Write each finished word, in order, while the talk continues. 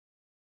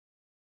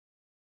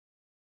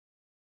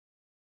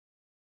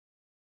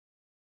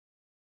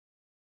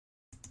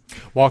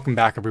Welcome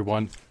back,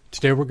 everyone.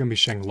 Today we're going to be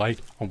shedding light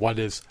on what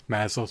is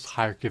Maslow's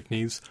hierarchy of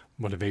needs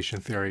motivation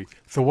theory.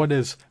 So what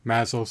is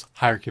Maslow's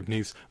hierarchy of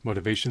needs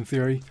motivation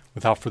theory?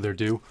 Without further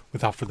ado,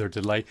 without further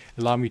delay,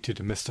 allow me to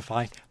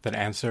demystify that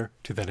answer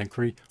to that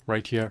inquiry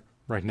right here,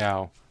 right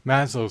now.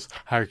 Maslow's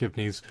hierarchy of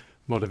needs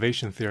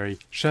motivation theory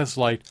sheds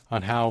light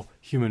on how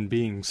human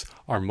beings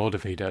are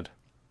motivated.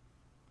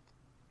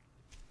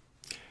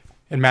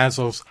 In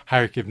Maslow's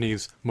hierarchy of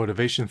needs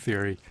motivation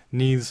theory,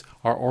 needs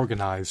are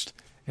organized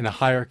in a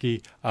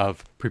hierarchy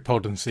of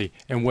prepotency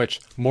in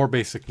which more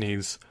basic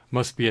needs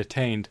must be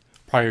attained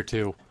prior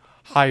to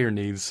higher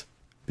needs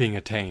being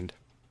attained.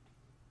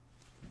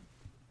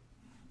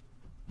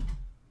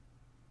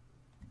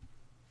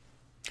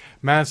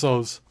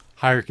 Maslow's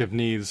hierarchy of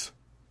needs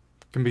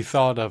can be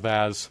thought of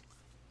as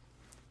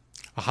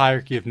a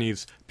hierarchy of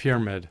needs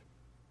pyramid.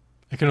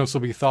 It can also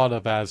be thought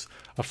of as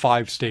a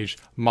 5-stage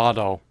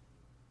model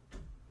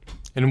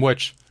in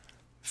which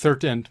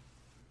certain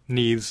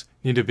needs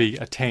need to be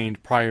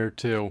attained prior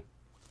to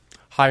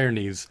higher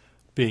needs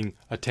being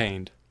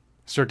attained.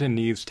 Certain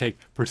needs take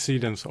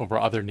precedence over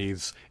other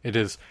needs. It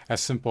is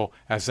as simple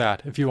as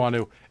that. If you want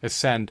to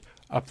ascend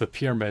up the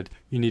pyramid,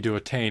 you need to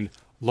attain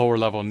lower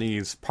level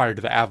needs prior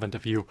to the advent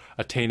of you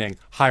attaining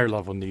higher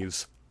level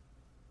needs.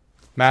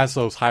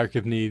 Maslow's hierarchy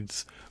of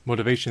needs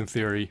motivation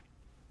theory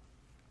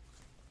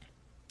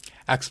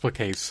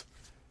explicates,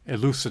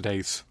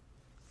 elucidates,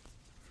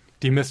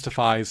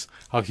 demystifies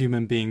how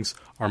human beings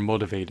are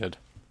motivated.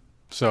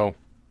 So,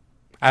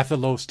 at the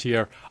lowest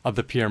tier of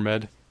the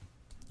pyramid,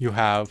 you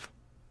have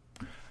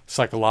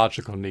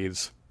psychological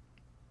needs.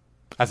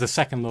 At the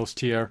second lowest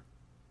tier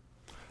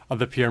of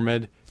the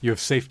pyramid, you have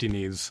safety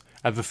needs.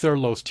 At the third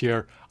lowest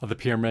tier of the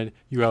pyramid,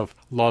 you have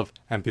love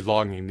and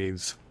belonging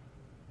needs.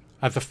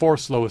 At the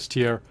fourth lowest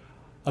tier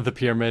of the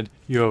pyramid,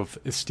 you have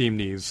esteem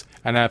needs.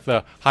 And at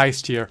the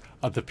highest tier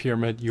of the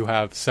pyramid, you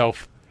have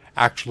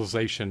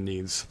self-actualization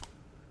needs.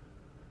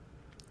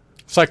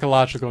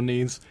 Psychological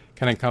needs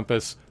can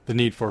encompass the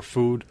need for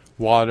food,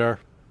 water,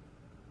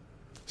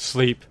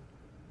 sleep.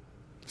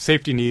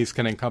 Safety needs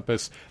can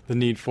encompass the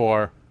need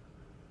for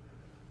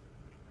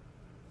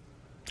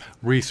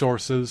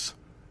resources,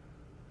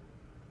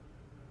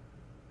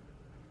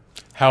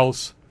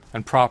 health,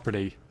 and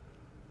property.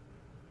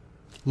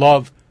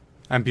 Love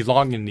and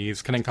belonging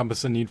needs can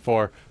encompass the need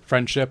for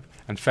friendship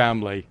and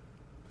family.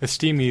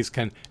 Esteem needs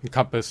can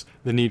encompass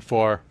the need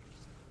for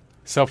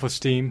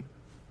self-esteem,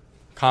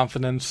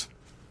 confidence,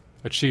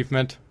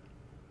 achievement,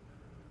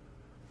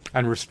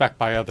 and respect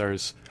by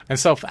others. And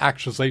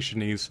self-actualization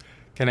needs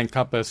can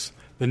encompass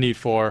the need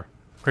for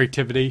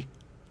creativity,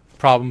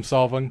 problem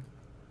solving,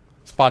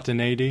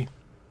 spontaneity,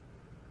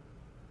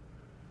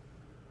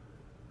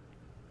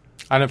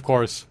 and of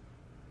course,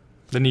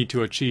 the need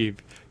to achieve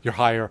your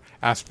higher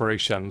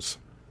aspirations.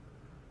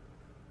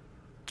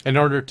 In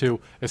order to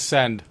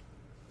ascend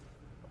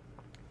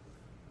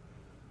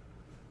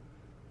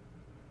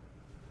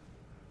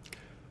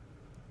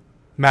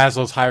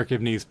Maslow's hierarchy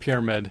of needs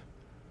pyramid,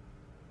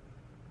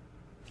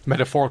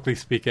 metaphorically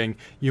speaking,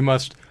 you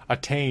must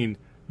attain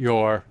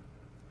your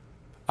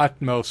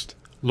utmost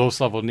lowest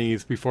level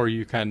needs before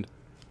you can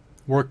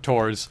work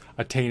towards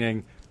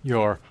attaining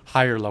your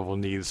higher level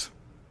needs.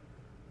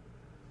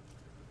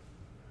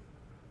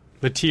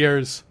 The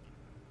tiers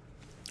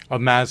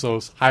of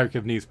Maslow's hierarchy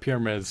of needs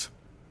pyramids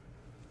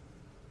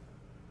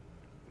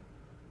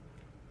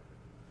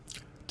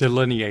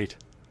delineate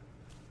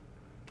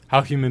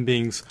how human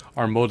beings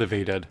are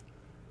motivated.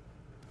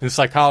 In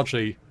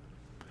psychology,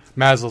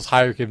 Maslow's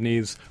hierarchy of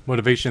needs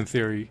motivation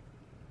theory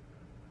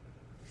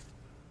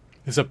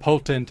is a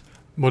potent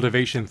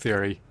motivation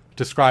theory. It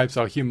describes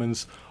how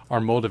humans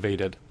are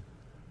motivated.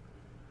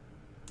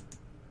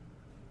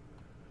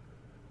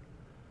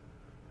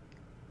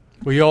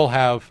 We all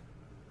have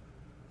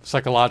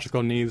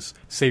psychological needs,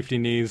 safety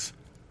needs,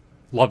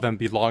 love and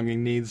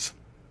belonging needs,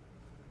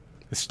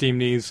 esteem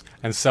needs,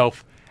 and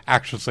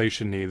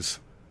self-actualization needs.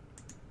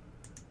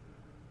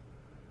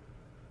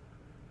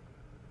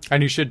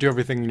 And you should do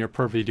everything in your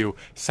purview to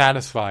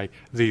satisfy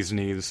these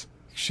needs.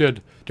 You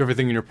should do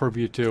everything in your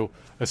purview to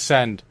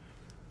ascend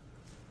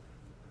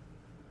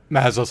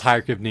Maslow's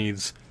hierarchy of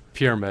needs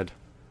pyramid.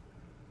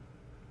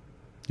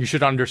 You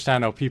should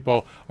understand how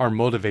people are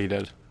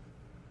motivated.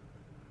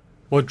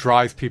 What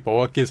drives people?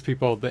 What gives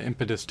people the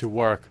impetus to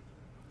work?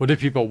 What do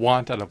people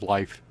want out of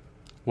life?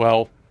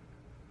 Well,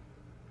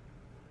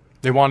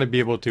 they want to be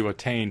able to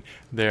attain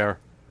their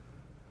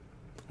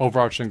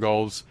overarching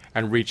goals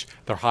and reach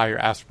their higher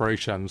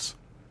aspirations.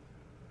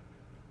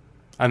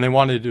 And they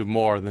want to do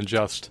more than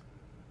just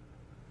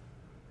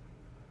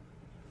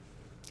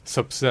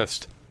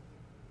subsist.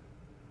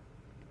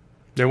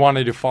 They want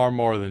to do far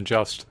more than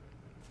just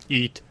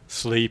eat,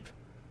 sleep,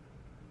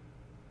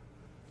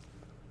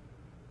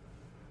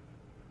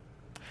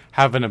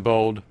 have an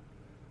abode,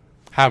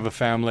 have a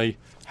family,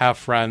 have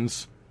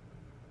friends.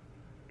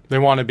 They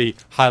want to be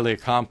highly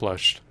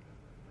accomplished.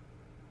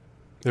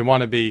 They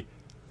want to be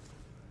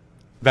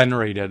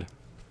venerated,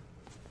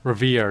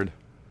 revered,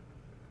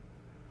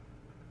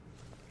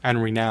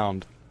 and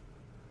renowned.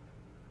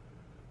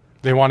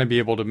 They want to be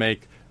able to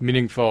make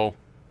meaningful,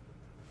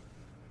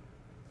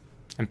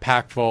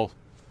 impactful,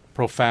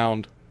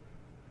 profound,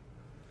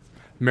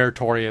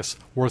 meritorious,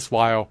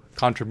 worthwhile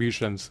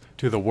contributions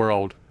to the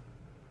world.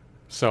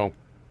 So,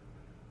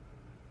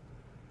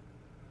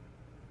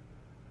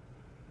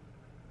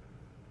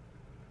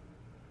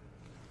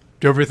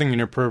 do everything in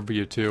your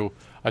purview to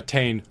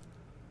attain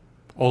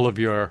all of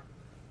your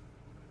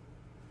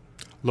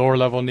lower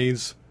level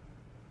needs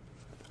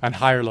and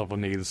higher level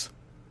needs.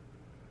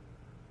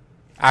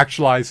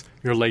 Actualize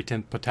your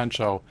latent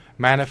potential.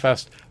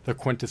 Manifest the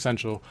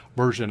quintessential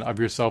version of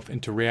yourself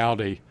into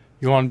reality.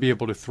 You want to be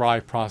able to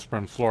thrive, prosper,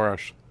 and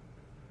flourish.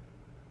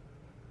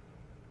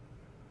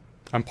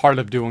 And part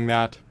of doing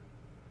that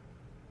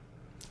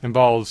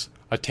involves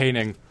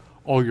attaining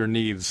all your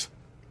needs,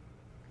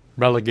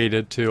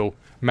 relegated to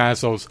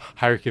Maslow's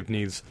hierarchy of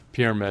needs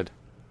pyramid.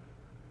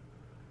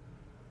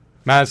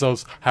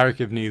 Maslow's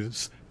hierarchy of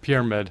needs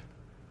pyramid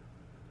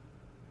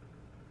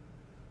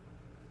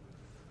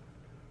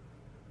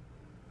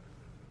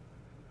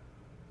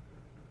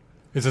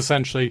is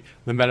essentially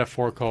the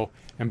metaphorical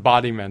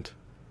embodiment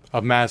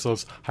of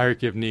Maslow's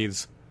hierarchy of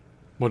needs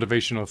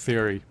motivational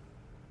theory,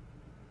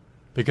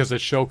 because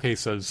it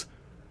showcases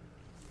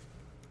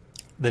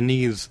the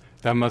needs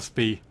that must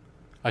be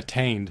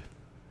attained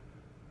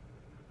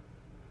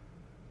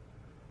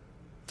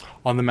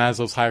on the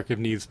Maslow's hierarchy of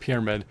needs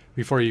pyramid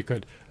before you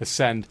could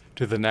ascend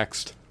to the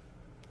next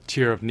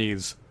tier of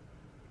needs.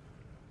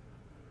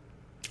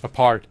 A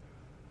part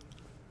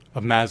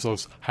of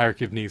Maslow's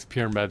hierarchy of needs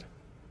pyramid.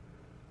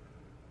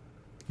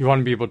 You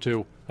want to be able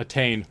to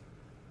attain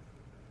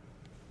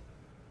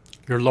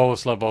your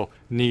lowest level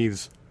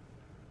needs,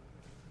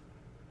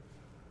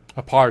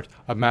 a part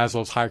of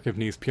Maslow's hierarchy of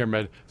needs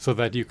pyramid, so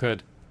that you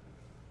could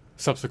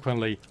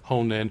subsequently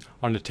hone in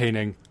on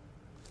attaining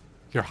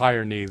your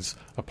higher needs,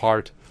 a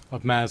part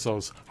of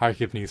Maslow's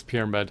hierarchy of needs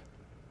pyramid.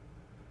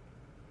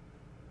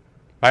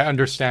 By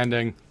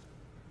understanding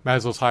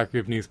Maslow's hierarchy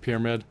of needs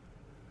pyramid,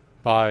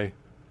 by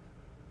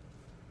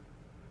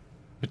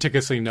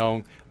meticulously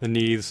knowing the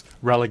needs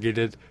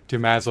relegated to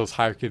Maslow's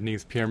hierarchy of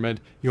needs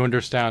pyramid, you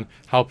understand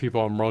how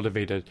people are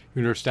motivated.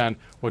 You understand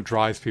what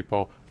drives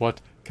people,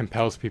 what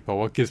compels people,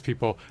 what gives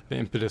people the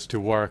impetus to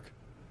work.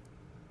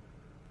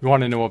 You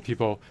want to know what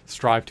people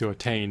strive to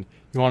attain.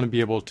 You want to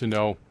be able to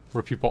know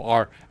where people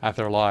are at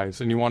their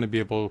lives, and you want to be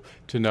able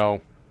to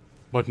know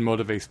what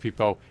motivates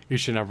people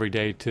each and every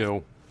day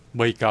to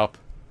wake up,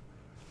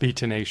 be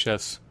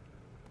tenacious,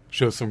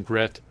 show some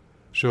grit,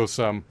 show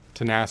some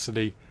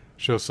tenacity,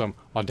 show some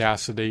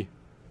audacity,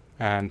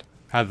 and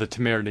have the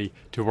temerity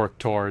to work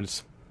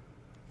towards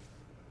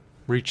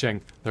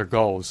reaching their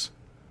goals.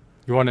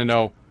 You want to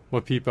know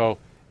what people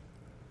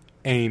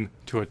aim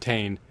to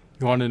attain.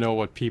 You want to know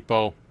what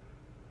people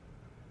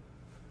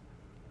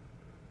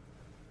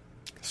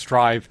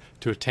strive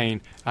to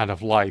attain out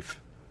of life.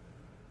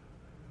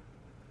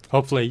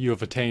 Hopefully you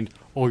have attained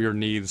all your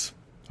needs,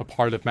 a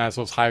part of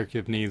Maslow's hierarchy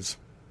of needs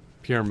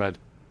pyramid.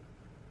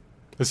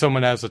 If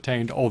someone has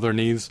attained all their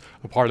needs,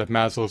 a part of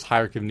Maslow's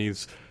hierarchy of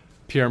needs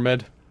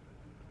pyramid,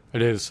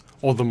 it is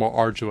all the more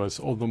arduous,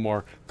 all the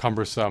more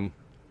cumbersome,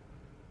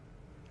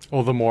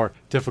 all the more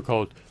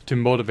difficult to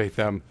motivate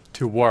them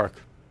to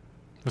work.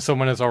 If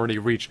someone has already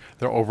reached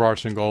their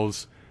overarching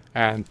goals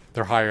and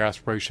their higher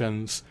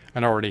aspirations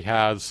and already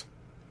has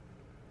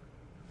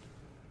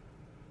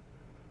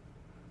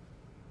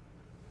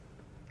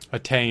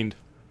attained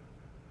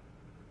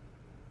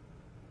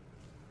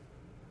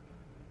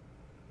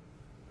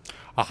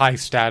a high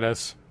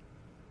status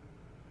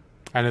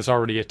and has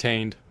already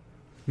attained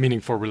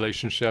meaningful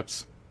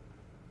relationships,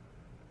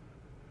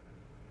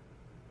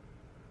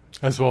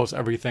 as well as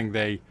everything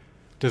they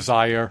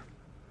desire,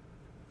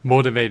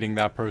 motivating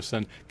that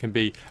person can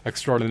be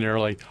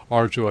extraordinarily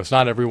arduous.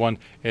 Not everyone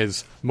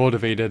is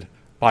motivated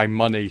by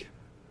money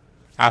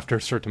after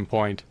a certain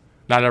point.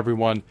 Not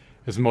everyone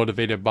is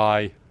motivated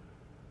by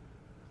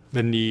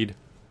the need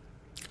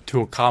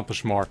to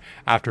accomplish more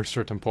after a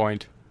certain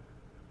point.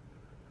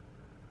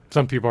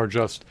 Some people are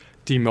just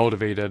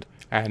demotivated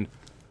and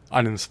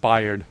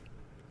uninspired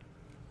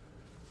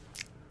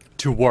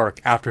to work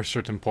after a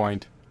certain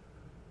point.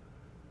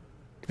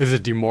 Is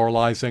it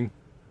demoralizing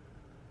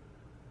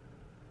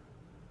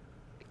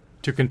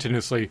to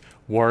continuously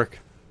work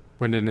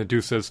when it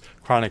induces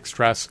chronic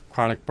stress,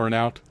 chronic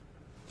burnout,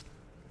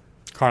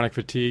 chronic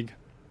fatigue,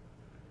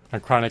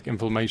 and chronic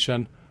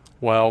inflammation?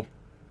 Well,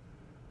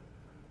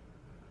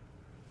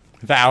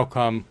 the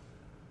outcome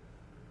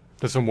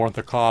doesn't warrant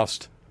the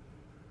cost.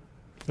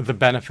 The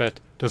benefit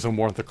doesn't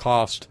warrant the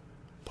cost.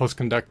 Post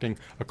conducting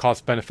a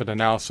cost-benefit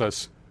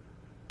analysis,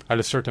 at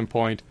a certain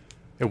point,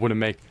 it wouldn't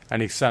make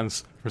any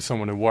sense for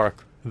someone to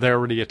work. They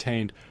already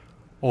attained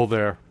all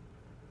their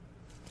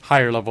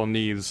higher level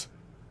needs,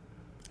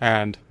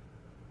 and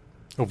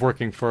if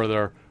working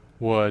further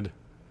would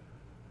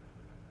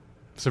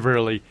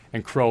severely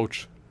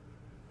encroach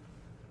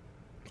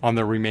on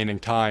their remaining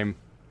time,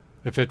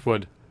 if it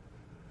would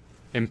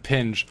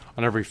impinge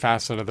on every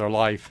facet of their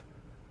life,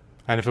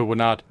 and if it would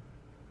not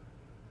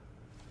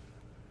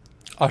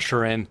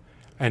usher in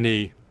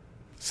any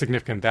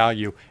significant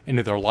value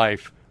into their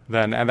life,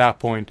 then at that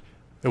point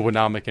it would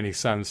not make any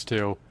sense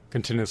to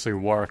continuously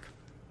work.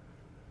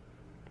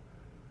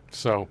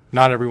 So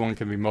not everyone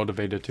can be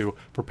motivated to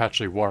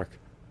perpetually work.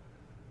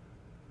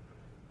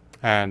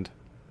 And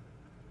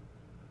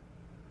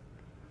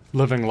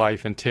living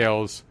life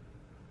entails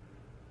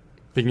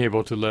being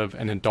able to live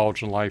an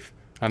indulgent life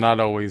and not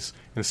always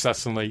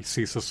incessantly,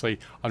 ceaselessly,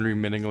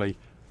 unremittingly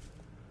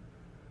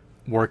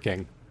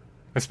working,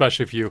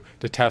 especially if you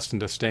detest and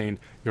disdain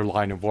your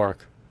line of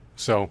work.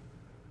 So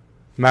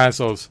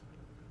Maslow's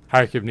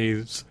hierarchy of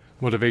needs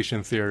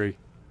motivation theory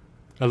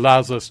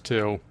allows us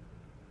to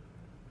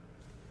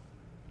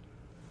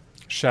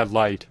shed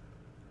light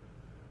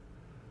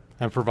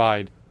and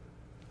provide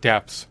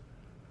depths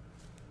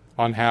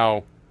on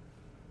how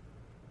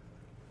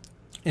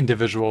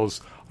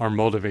individuals are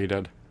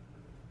motivated.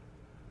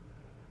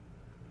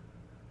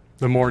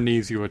 The more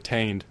needs you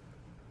attained,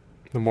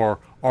 the more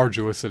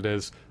arduous it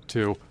is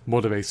to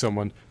motivate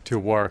someone to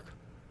work.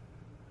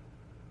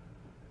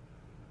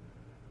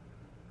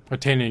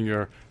 Attaining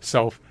your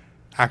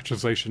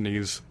self-actualization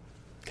needs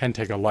can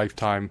take a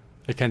lifetime.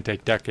 It can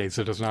take decades.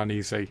 It is not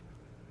easy.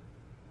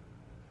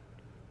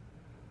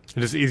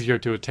 It is easier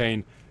to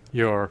attain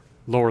your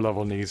lower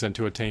level needs than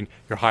to attain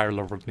your higher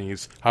level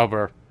needs.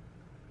 However,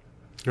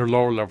 your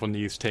lower level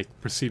needs take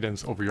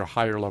precedence over your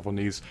higher level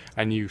needs,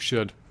 and you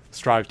should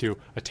strive to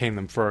attain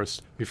them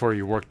first before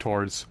you work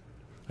towards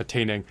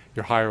attaining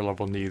your higher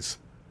level needs.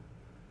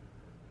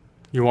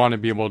 You want to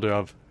be able to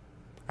have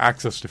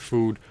access to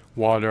food,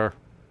 water,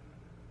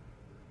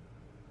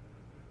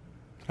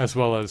 as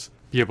well as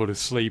be able to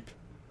sleep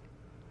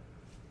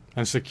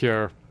and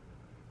secure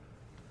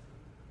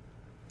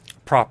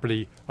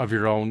property of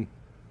your own,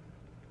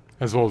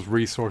 as well as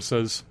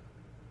resources,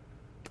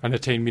 and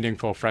attain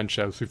meaningful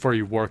friendships before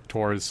you work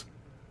towards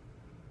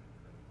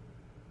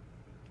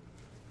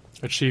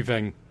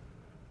achieving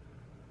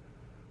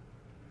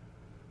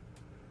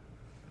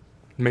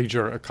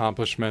major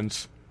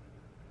accomplishments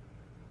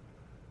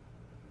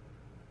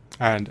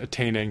and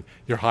attaining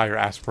your higher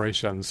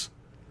aspirations.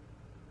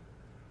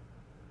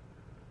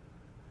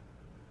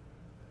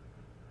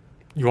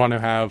 You want to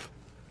have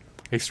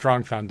a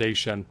strong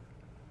foundation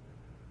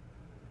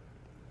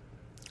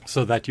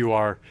so that you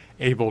are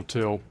able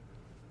to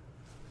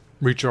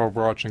reach your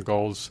overarching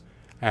goals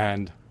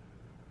and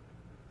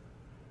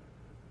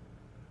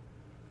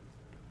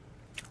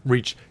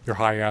reach your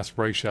high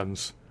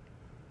aspirations.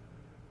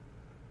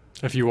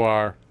 If you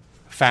are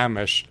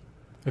famished,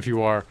 if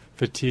you are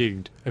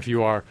fatigued, if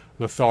you are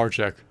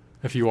lethargic,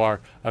 if you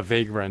are a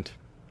vagrant,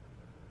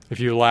 if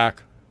you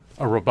lack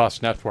a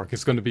robust network,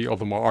 it's going to be all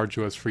the more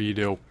arduous for you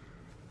to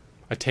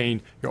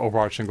attain your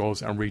overarching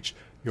goals and reach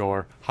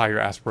your higher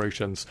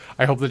aspirations.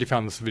 I hope that you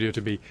found this video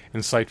to be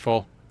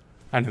insightful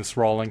and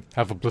enthralling.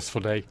 Have a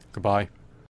blissful day. Goodbye.